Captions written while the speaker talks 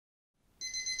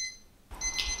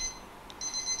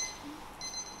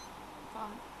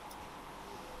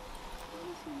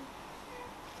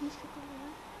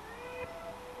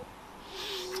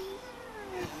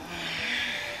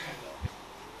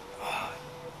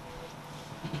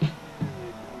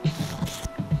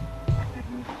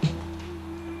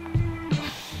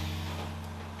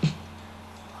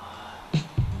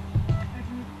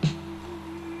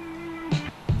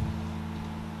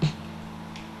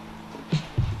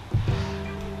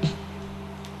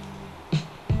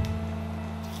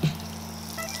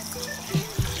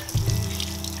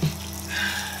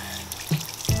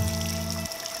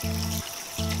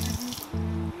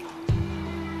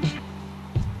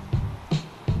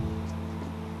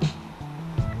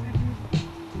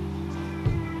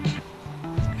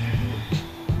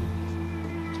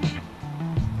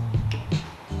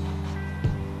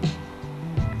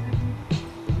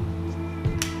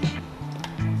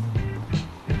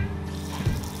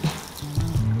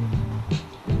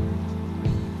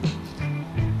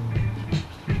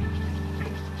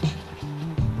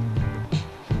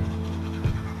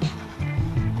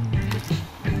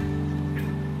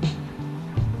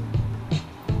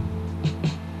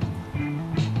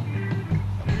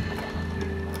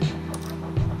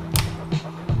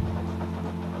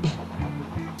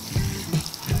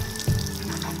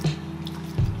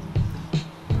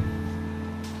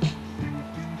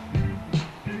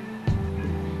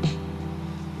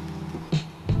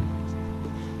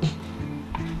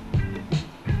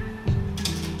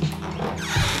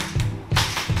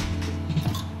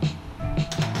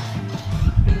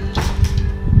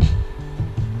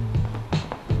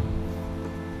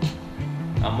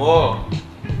Amor,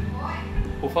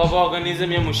 por favor, organiza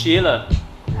minha mochila.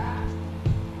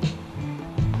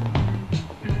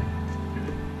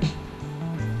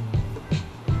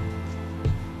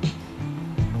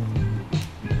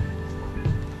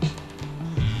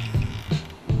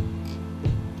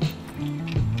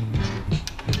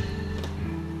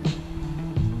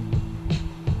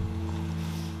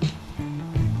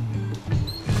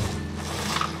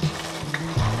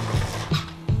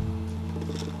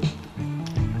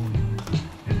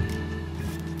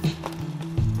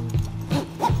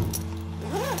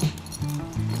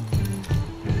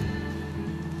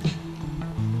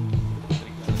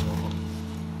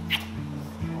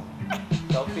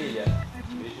 Tchau, filha.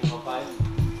 Beijo no papai.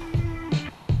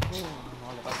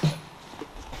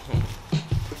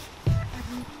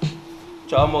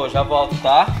 Tchau, amor. Já volto,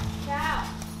 tá? Tchau.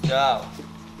 Tchau.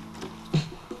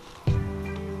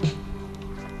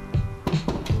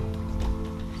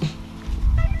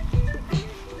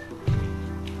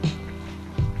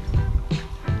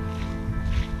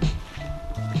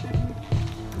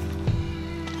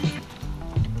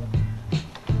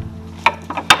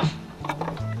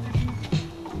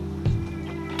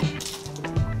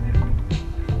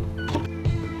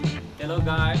 Hello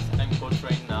guys, I'm coach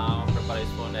right now, preparing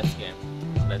for next game.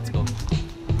 Let's go.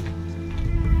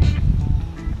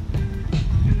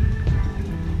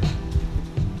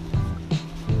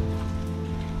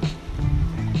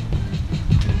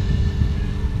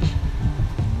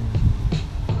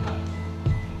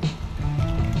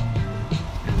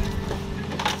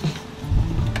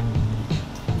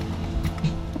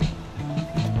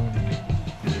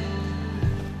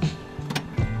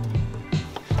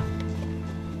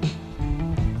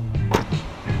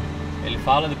 Ele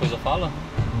fala, depois eu falo?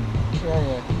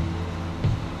 É.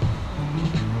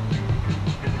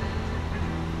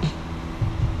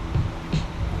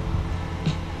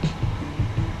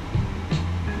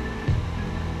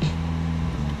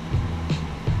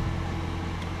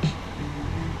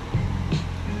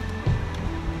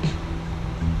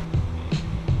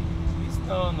 It's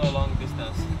no long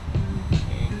distance.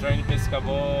 Training pace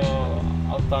acabou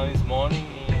all time this morning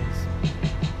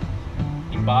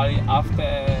in Bali.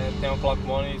 After 10 o'clock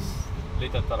morning is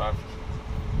little traffic.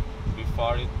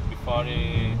 Before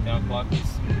 10 o'clock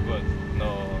is good.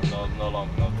 No long,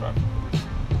 no traffic.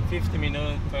 50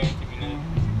 minutes, 20 minutes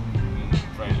in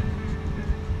training.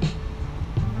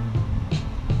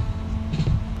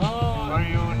 Oh, Are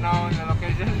you now in the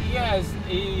location? yes,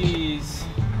 is.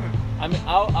 I mean,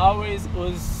 I always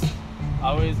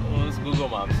use Google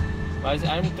Maps, but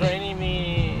I'm training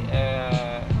me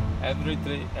every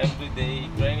day,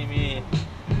 training me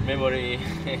memory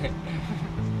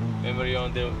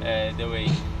on the way.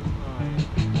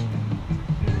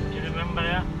 You remember,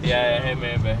 yeah? Yeah, I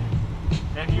remember.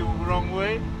 And you wrong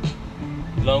way?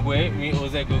 Long way, me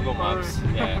use Google Maps.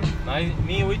 Yeah,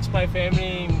 me with my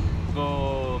family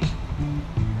go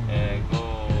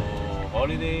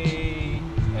holiday,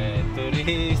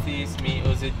 tourist is me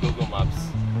use Google Maps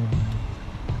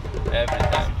every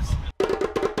time.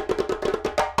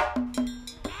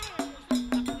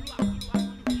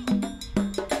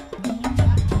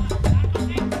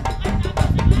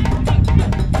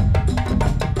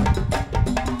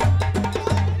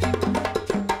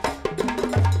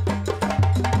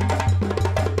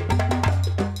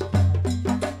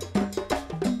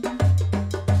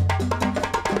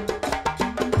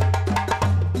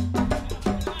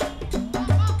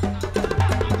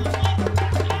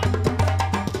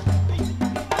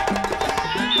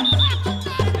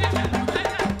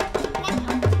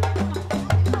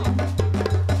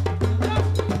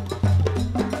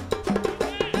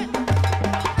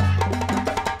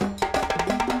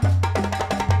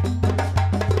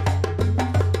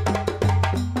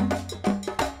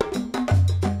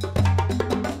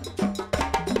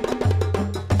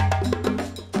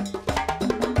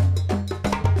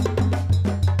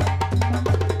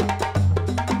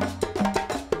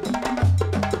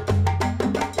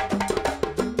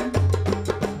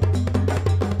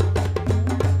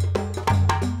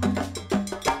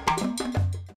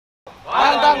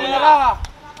 Merah.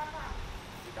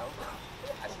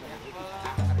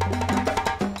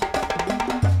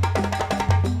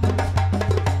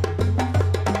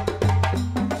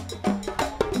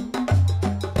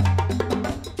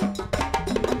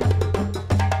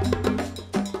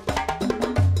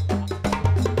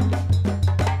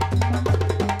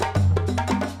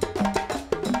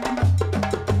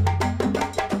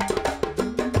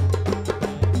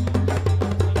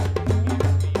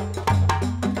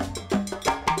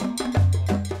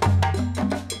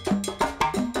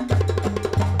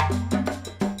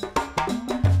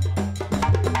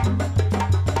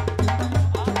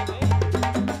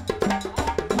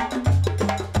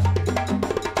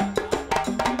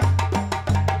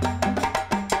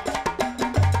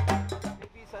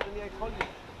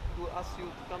 Ask you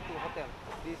to come to hotel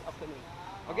this afternoon.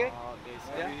 Okay?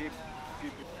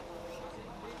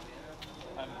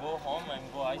 I'm go home, I'm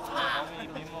go ice cream, mommy,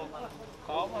 people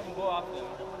come and go after.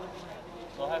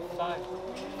 So have time.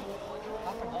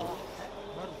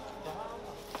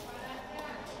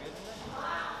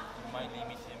 My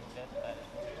limit is that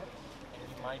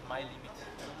my limit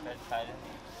is very tired.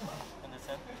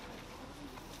 Understand?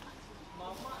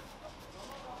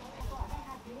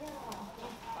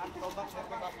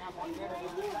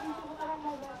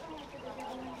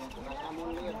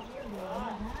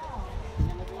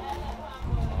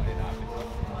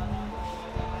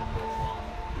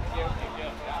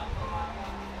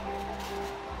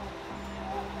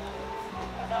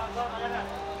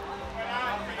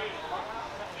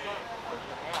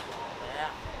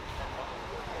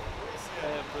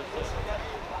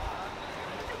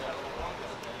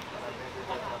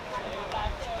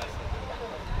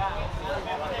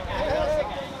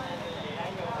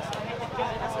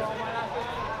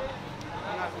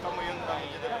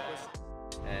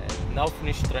 Now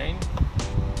finish train,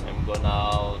 I'm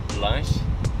gonna lunch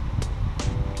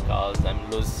because I'm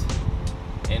lose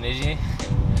energy.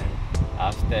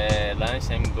 After lunch,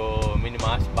 I'm go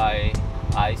minimum buy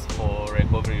ice for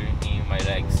recovery in my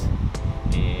legs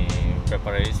in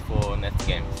preparation for next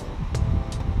games.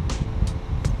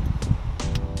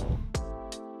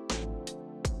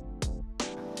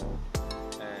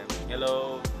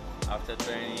 Hello, after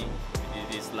training we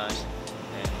did this lunch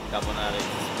and carbonara is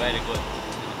very good.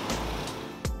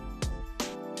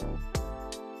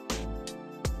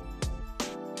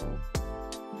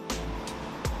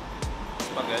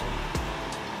 Spaghetti.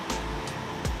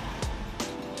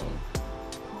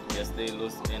 Yes, they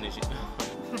lose energy.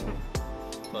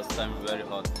 First time very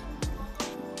hot.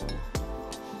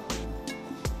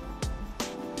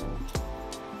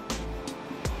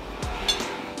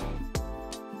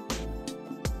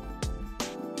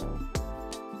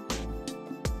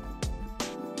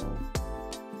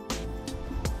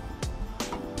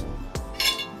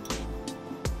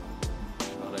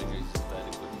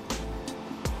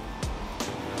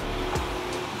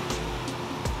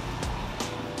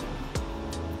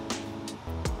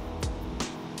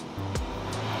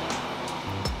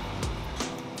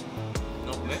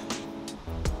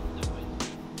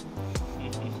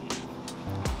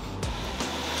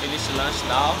 Finish lunch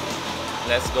now.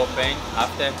 Let's go paint.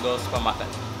 After go supermarket.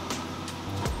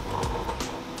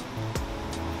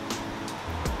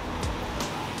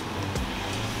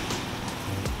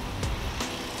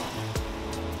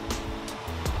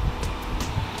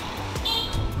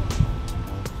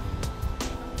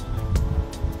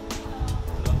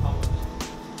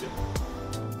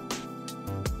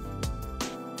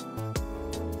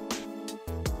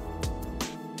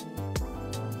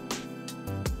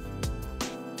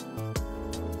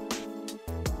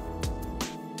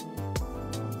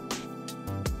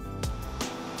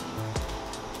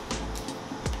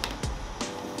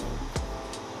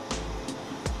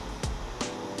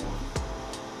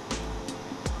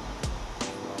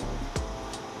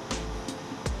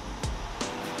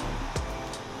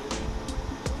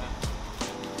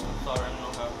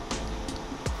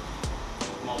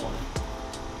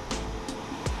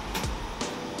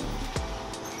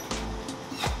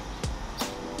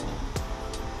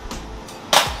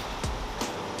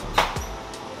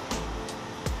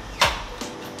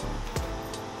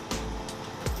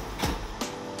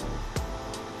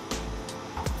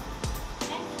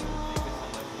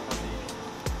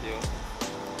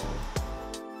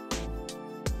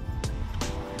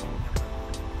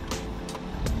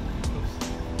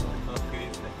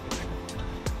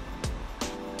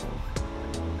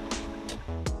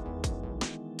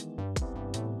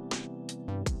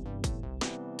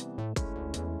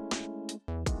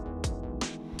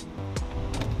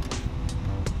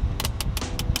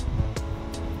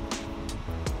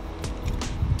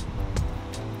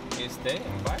 Stay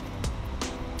and buy.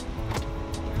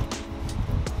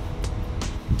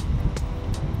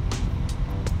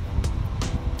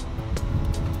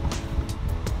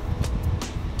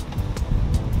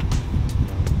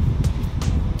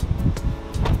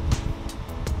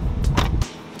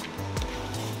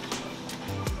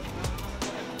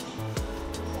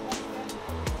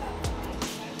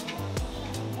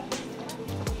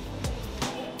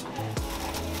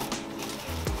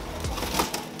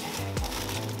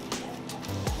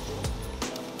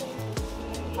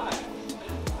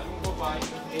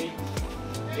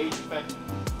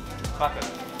 packet.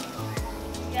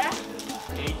 Yeah?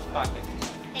 8 packet.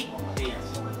 8. 8.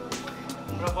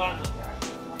 Berapa?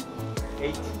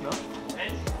 8, no?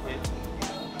 8? 8.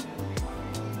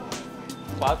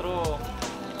 4.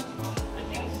 I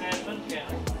think 7 can.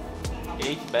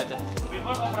 8 better.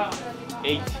 Before or berapa?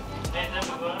 8. 8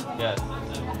 before? Yes.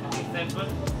 7?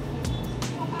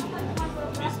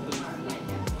 This please.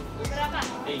 Berapa?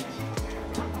 8.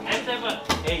 8, 7?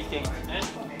 8, 8.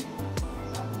 8?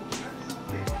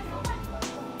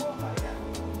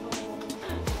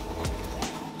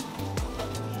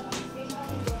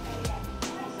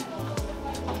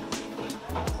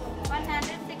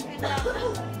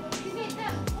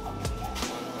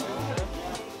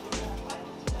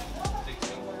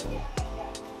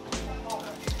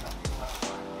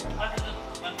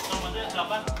 Nomornya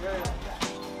 8?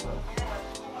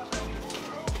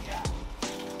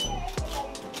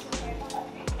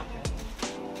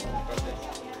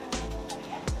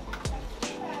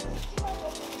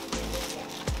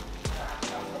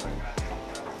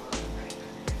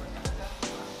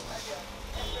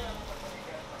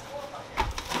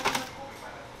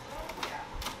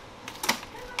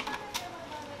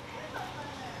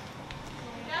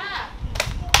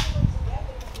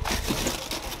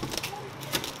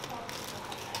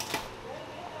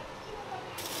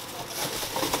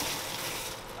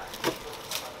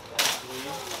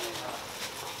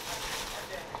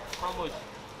 How much?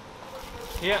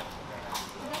 Here.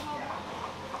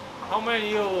 How many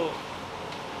you?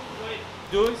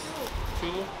 Juice?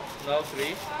 2. Now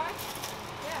 3.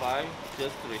 5.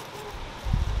 Just 3.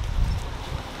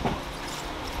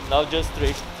 Now just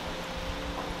 3.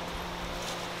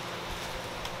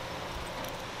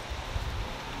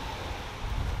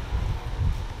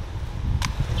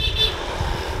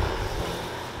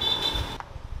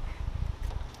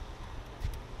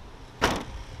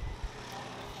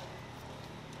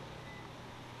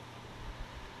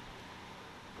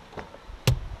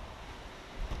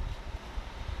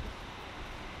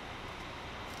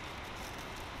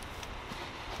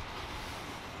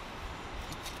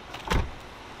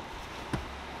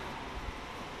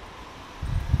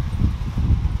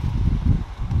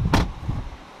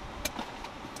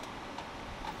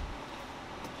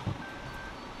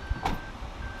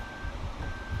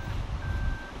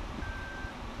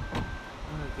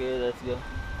 Okay, let's go.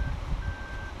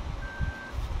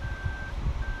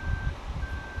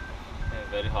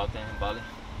 Very hot in Bali.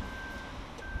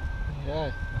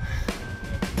 Yeah.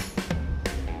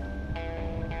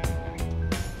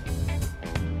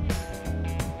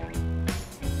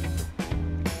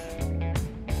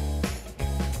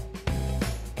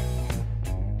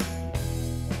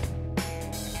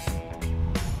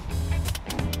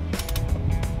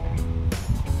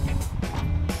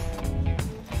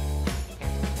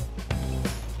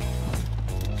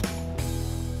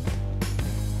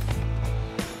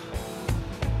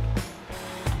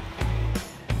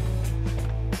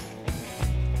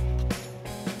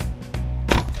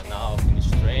 And now finish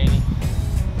training.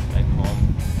 Back home.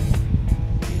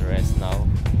 Rest now.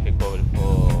 Recover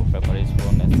for preparation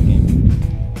for next game.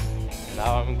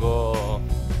 Now I'm go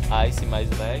ice my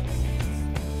legs.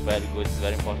 It's very good. It's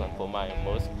very important for my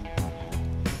muscle.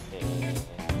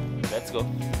 Let's go.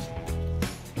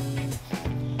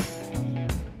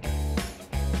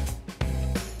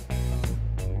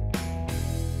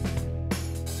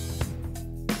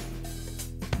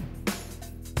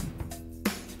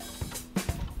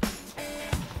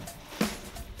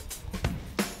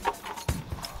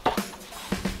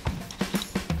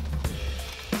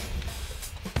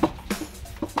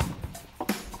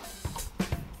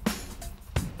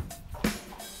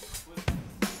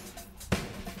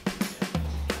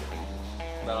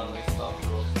 Não stop,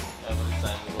 bro. Every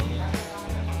time running.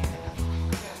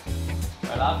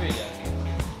 Vai lá, filha.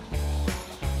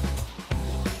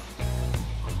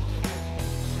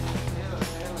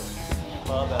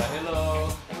 Fala, Bela. Hello.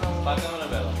 Pra câmera,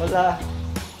 Bela. Hola.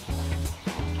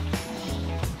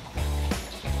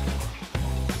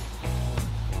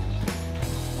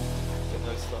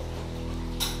 Every stop.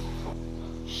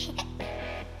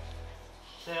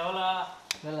 Say hola.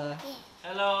 Hola.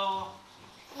 Hello.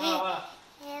 Hola, hola.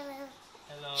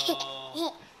 Hello.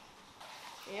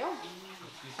 Eu?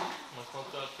 Mas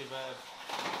quando ela estiver,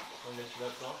 quando ele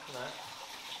estiver pronto, né?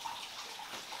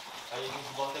 Aí a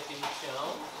gente bota aqui no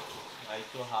chão, aí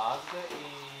tu rasga e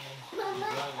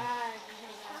ganha.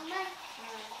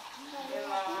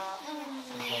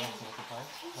 Então, assim que faz?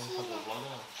 Vamos fazer,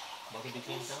 bota o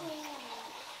biquinho então.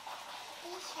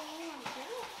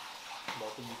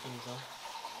 Bota o biquinho então.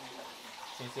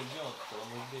 Sem ser de ontem, pelo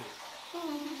amor de Deus.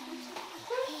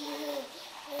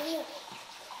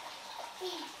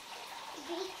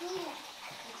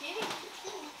 Biquíni?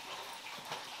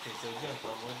 Esse é o dia,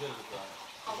 pelo amor de Deus,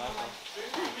 vai, vai.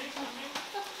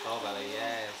 Fala, Bela,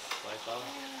 yes. Vai, fala.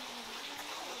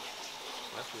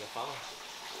 Vai, filha, fala.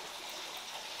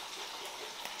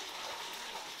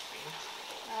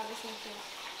 Ah, vai ser então.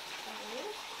 Tá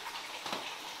vendo?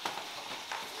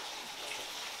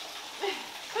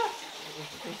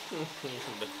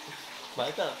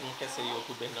 Vai, tá, não quer ser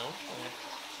youtuber não?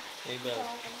 Ei,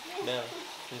 Bela. Bela,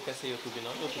 não quer ser youtuber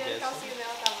não? Porque Youtuber o calcinho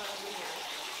dela tava brilhando.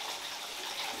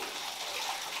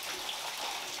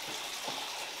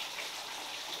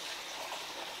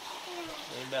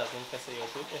 Ei, Bela, tu não quer ser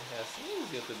youtuber? É assim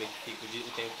os youtubers que ficam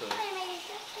o tempo todo.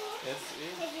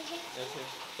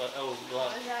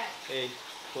 Ei,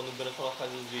 quando o Branco ela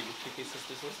faz os vídeos, fica essas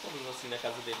pessoas todas assim na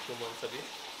casa dele filmando, sabia?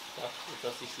 Tá? Pra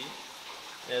assistir.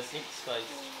 É assim que se faz.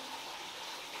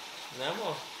 Né,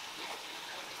 amor?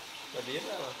 Sabia,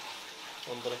 Bela?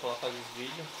 Quando o Branco ela faz os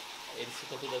vídeos, eles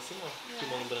ficam tudo assim, ó.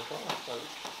 Filmando o Branco lá, sabe?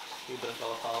 E o Branco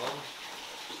ela falando.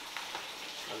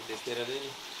 As besteiras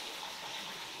dele.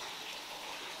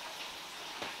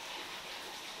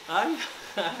 Ai,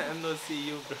 no see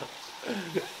you, bro.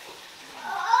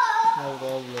 No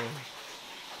problem.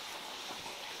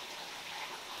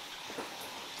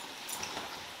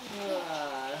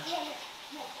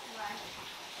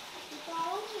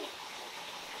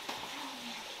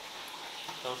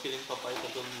 Então, querido papai, tá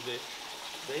todo mundo ver.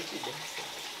 Bem que dentro.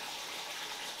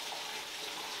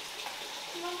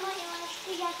 Mamãe, eu acho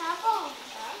que já tá bom,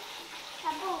 tá?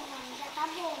 Tá bom, mãe, já tá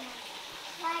bom, mãe.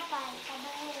 Vai, pai, tá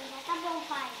bom, já tá bom,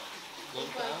 pai.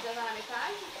 Enquanto já tá na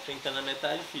metade? Tem que estar na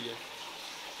metade, filha.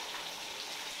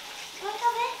 Vamos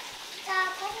ver.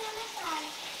 Tá quase na metade.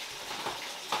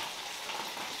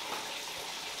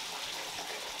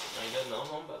 Ainda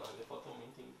não, Bela. Ainda falta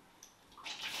muito ainda.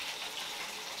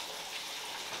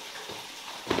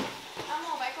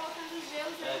 Amor, vai colocando os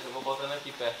gelos aí. É, eu vou botando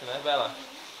aqui perto, né, Bela?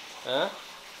 Hã?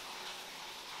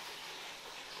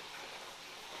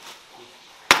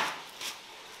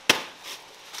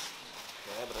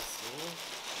 Quebra assim.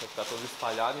 Vai ficar todo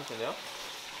espalhado, entendeu?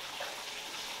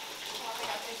 Vou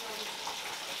pegar a tesoura.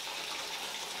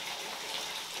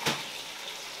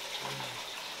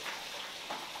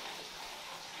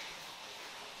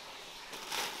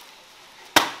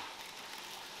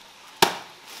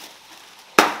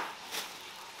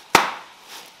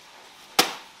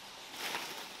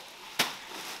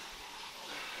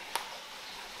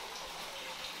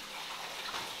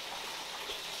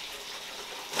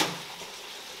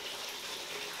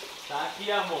 Tá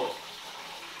aqui, amor.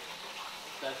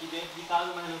 Tá aqui dentro de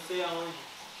casa, mas não sei aonde.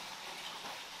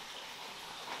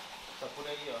 Tá por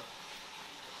aí, ó.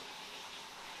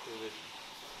 Deixa eu ver.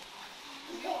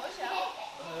 Pegou já?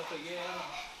 Ah, eu peguei ela.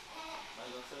 Mas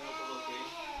não sei onde eu coloquei.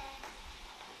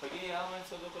 Eu peguei ela, mas não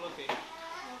sei onde eu coloquei.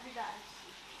 Novidade.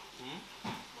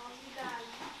 Novidade.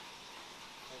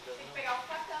 Ainda Tem que não. pegar o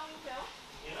facão, então.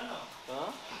 Mira não.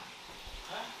 Hã?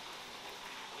 Hã?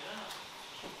 Mira não.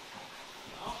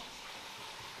 Não?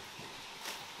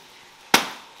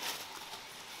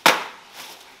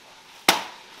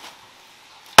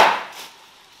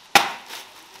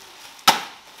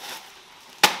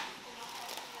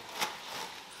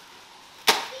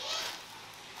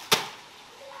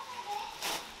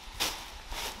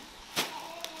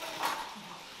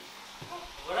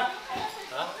 Agora?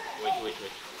 Huh? Wait.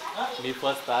 Me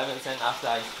first time and then after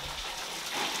I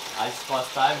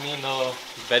first time me no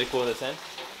very cool, understand?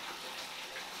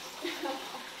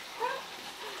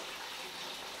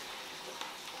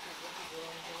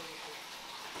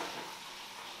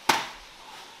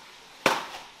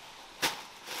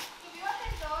 Subiu a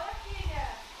tesoura, filha?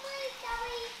 Mãe, tava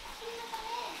aí na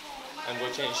parede. I'm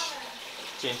going to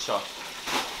change shot.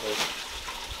 Wait.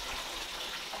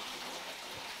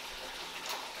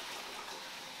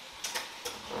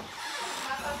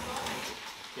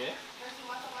 Quê?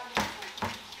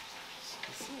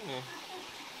 Sim, né?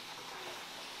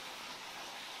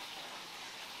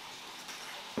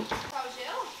 Qual o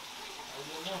gelo?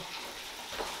 Não.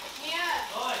 Minha,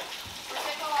 Oi.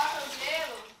 você coloca o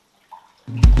gelo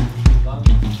Tá.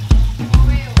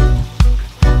 ou eu?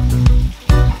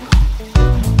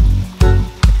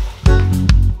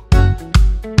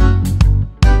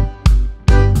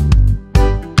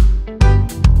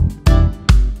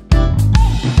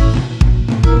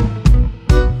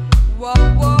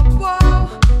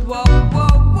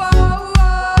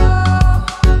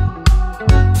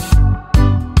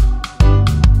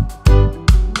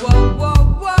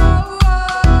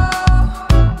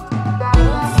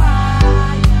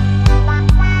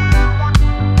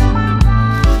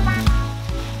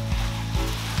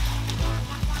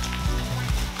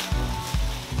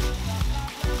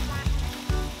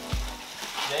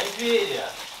 filha?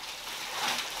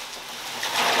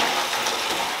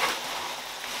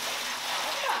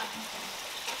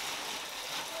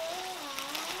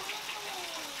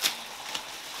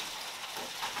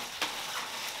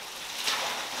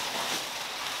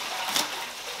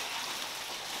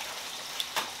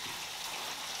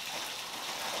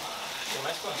 Tem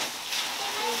mais quanto?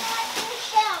 No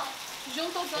chão.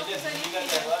 Junta os outros Filha, ali, desliga até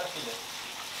filha. agora, filha.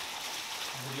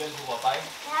 Desliga pro papai.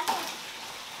 Tá bom.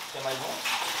 Tem mais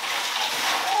um?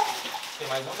 Tem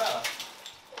mais um, Bela?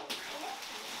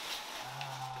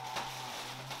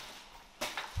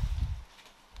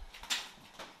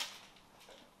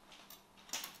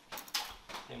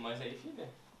 Tem mais aí,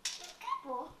 filha?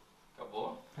 Acabou.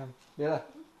 Acabou? Bela.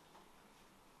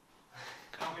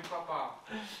 Calma aí, papá.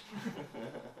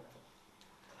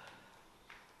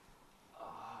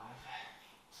 Ai,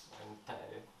 velho.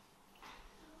 Sério.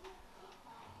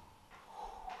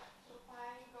 Seu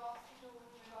pai gosta de um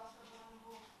negócio que eu não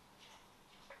vou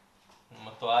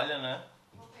Uma toalha, né?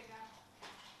 pegar.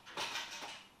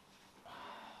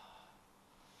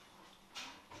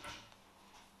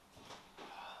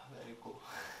 Very cool.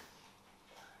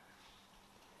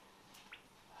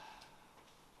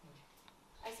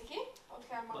 Esse aqui? Ou tu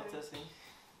quer uma Pode ser grande? assim.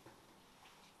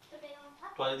 Tô pegando um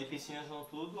papel. Toalha de piscina são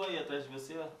tudo aí atrás de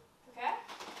você, ó. Tu quer?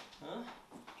 Hã?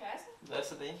 Quer essa?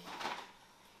 Dessa daí.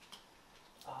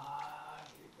 Ah,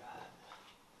 obrigado.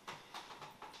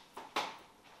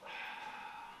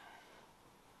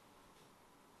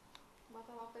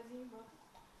 Bota lá o pezinho, bota.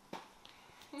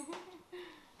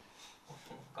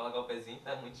 Colocar o pezinho,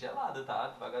 tá muito gelado, tá?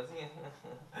 Devagarzinho.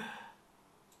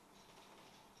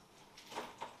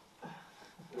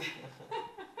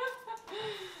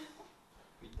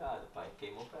 Cuidado, pai,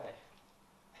 queima o pé.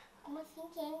 Como assim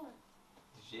queima?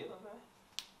 Gelo, né?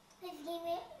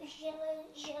 Esse game é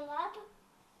gelado.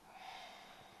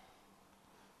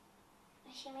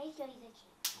 Achei mais dois aqui.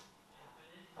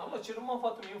 Amor, tira uma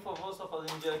foto minha, por favor, só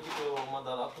fazendo dinheiro aqui pra eu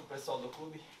mandar lá pro pessoal do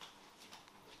clube.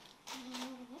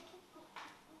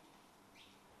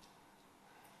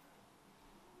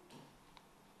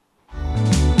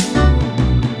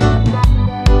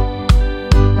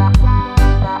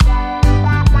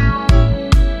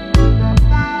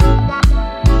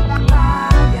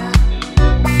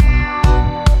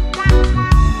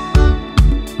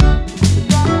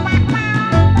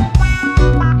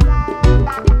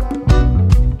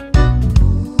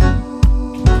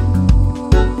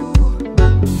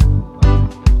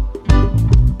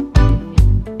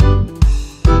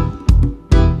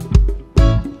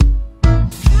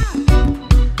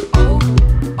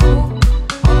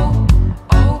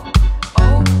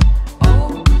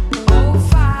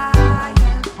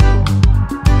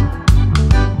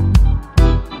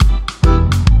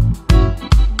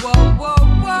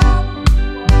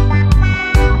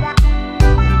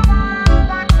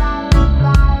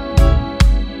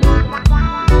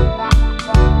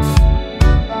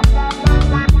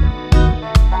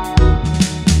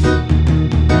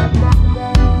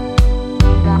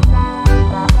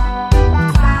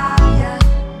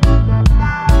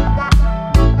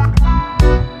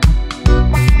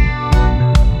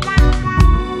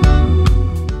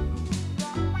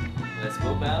 Let's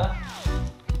go, Bella.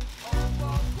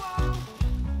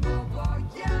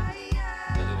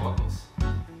 Cadê o óculos? Tá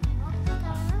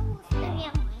na música da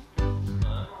minha mãe.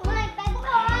 Hã? Mãe, pega o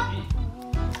meu óculos.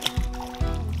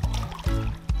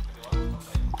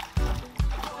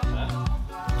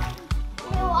 O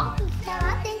meu óculos tá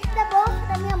lá dentro da bolsa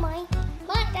da minha mãe.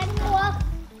 Mãe, pega o meu óculos.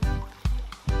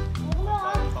 Pega o meu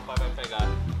óculos. Papai vai pegar.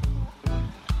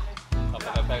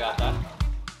 Papai vai pegar, tá?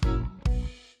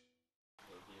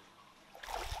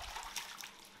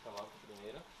 Coloca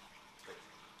primeiro.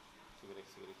 Segura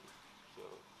aqui, segura aqui. Deixa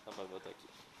eu... Papai botar aqui.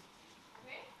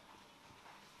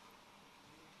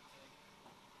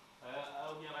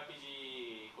 Alguém vai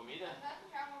pedir comida? Tu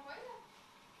quer alguma coisa?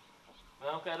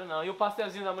 Não, quero não. E o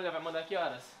pastelzinho da mulher vai mandar que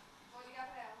horas? Vou ligar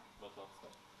pra ela. Botou.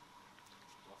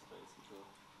 Mostra esse que eu...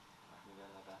 A mulher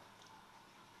lá dá.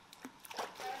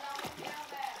 Quero dar um beijão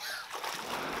dela.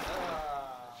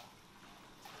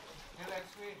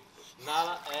 Relax me.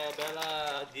 Nala,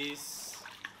 Bella this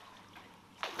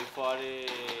before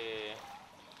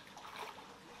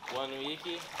 1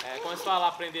 week. Como se fala,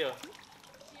 aprendeu?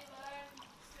 She learned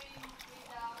swim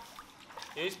without.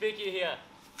 You speak here.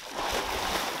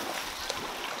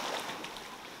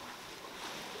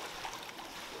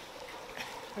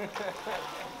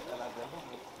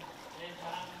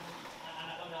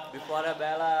 Before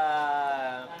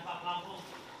Bella.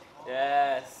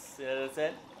 Yes, you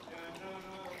understand?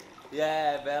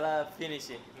 Yeah, Bella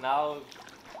finish. Now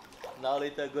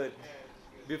little good.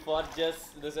 Before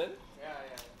just listen. Yeah,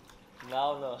 yeah.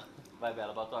 Now, no. Vai,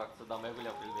 Bela, bota o óculos, você dá um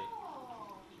mergulhão pra ele ver.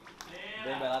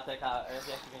 Vem, Bela, até cá.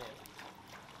 Esse aqui vem.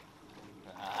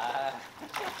 Ah.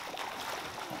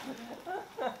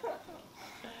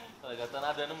 Ela já tá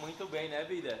nadando muito bem, né,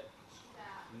 vida?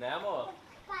 Né, amor?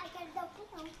 Pai, quero dar o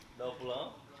pulão. Dá o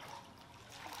pulão?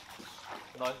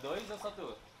 Nós dois ou só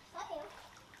tu? Só eu.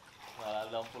 Vai lá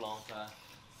dar um pulão, tá?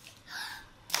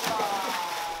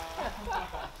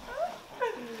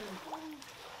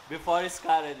 Before it's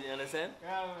scared, you understand?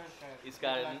 Yeah, okay. It's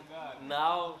scared. Like that.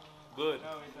 Now, good.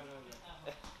 No, it's not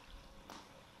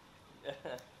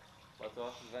that. Bota o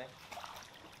óculos, vai.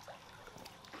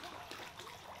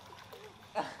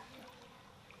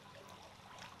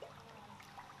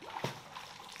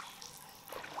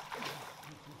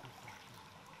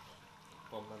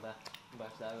 Vamos nadar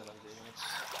embaixo da água, nós dois, né?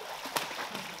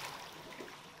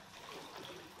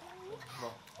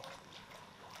 Bom.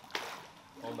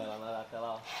 Vamos, Bela, nadar até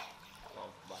lá, ó.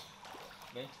 Vamos, bora.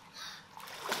 Vem.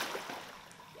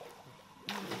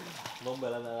 Vamos,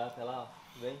 Bela, nadar até lá, ó.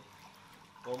 Vem.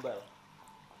 Vamos, Bela.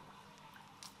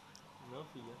 Não,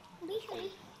 filha. Bicho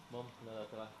aí. Vamos nadar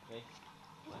até lá. Vem.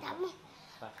 Tá bom.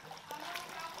 Vai.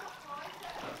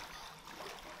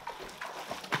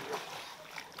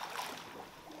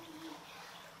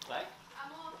 Vai?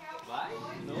 Amor, quer alguma Vai?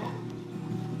 coisa? De novo?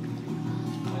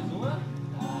 Mais uma?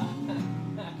 Ah.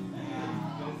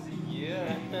 Conseguiu.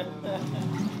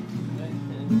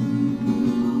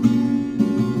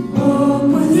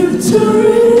 With your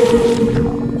touring,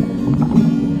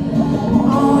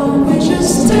 oh, we're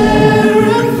just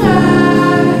terrified.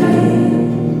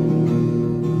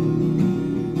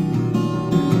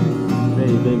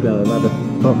 Vem, Bela, nada.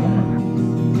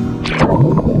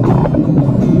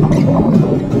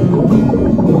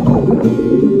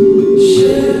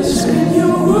 Ships in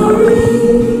your worry,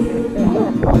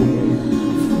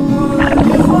 for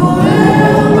you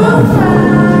forever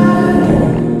find.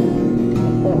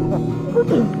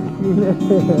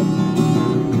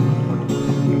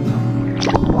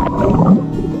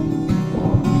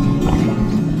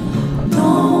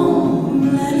 Don't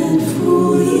let it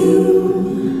fool you.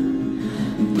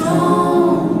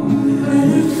 Don't let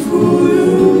it fool you.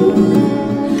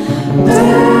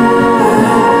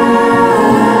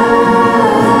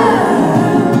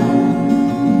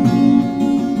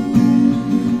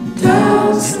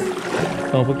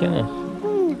 Só um pouquinho, não.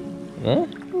 Hã?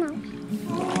 Não.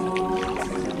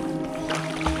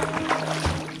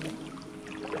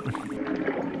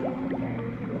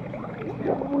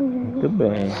 Muito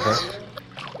bem, tá?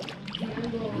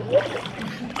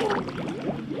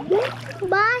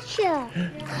 Baixa.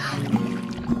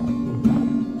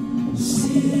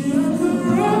 See the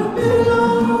rock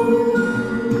below,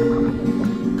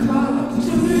 caught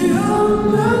to the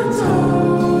undertow.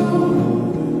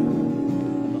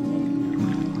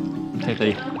 Senta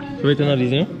aí. Deixa eu ver teu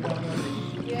narizinho.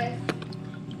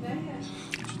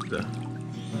 Tá.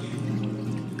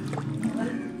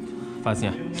 Faz assim,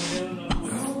 ó.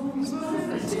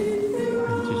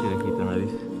 Deixa eu tirar aqui teu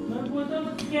nariz.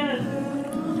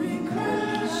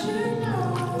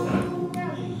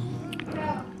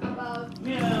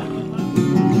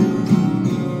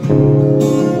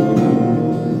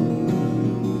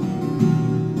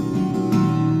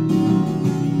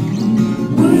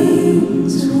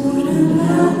 Wings wouldn't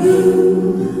help you.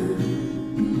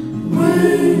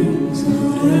 Wings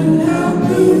wouldn't help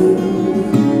you.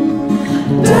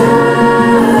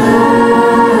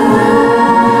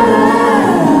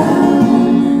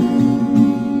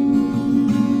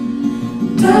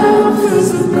 Down feels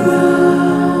the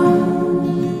ground.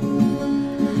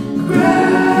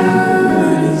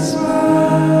 Gravity's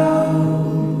round.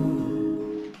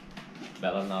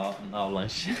 Bela na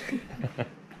lanche.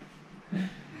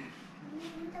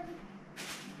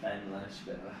 Tá no lanche,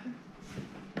 Bela.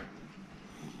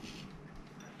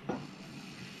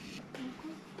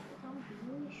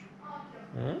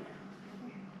 Hã?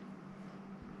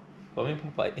 Come,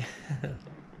 papai.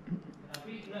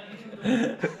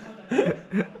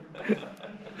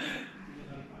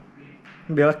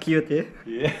 Bela cute, eh?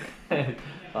 Yeah.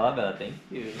 Fala, Bela, thank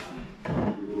you.